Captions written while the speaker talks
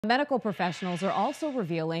Medical professionals are also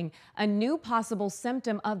revealing a new possible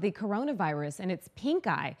symptom of the coronavirus, and it's pink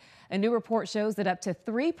eye. A new report shows that up to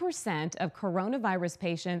 3% of coronavirus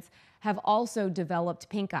patients have also developed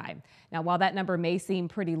pink eye. Now, while that number may seem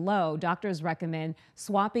pretty low, doctors recommend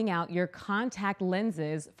swapping out your contact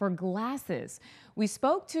lenses for glasses. We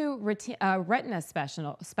spoke to retina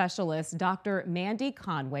specialist Dr. Mandy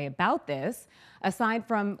Conway about this. Aside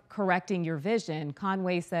from correcting your vision,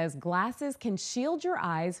 Conway says glasses can shield your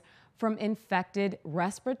eyes from infected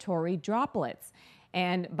respiratory droplets.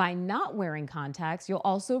 And by not wearing contacts, you'll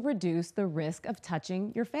also reduce the risk of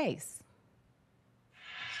touching your face.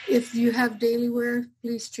 If you have daily wear,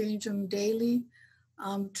 please change them daily.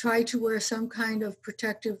 Try to wear some kind of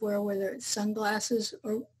protective wear, whether it's sunglasses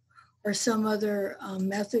or some other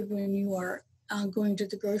method when you are going to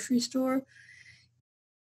the grocery store.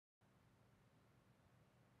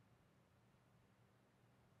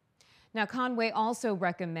 Now, Conway also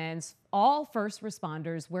recommends all first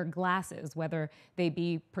responders wear glasses, whether they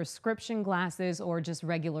be prescription glasses or just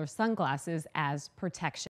regular sunglasses, as protection.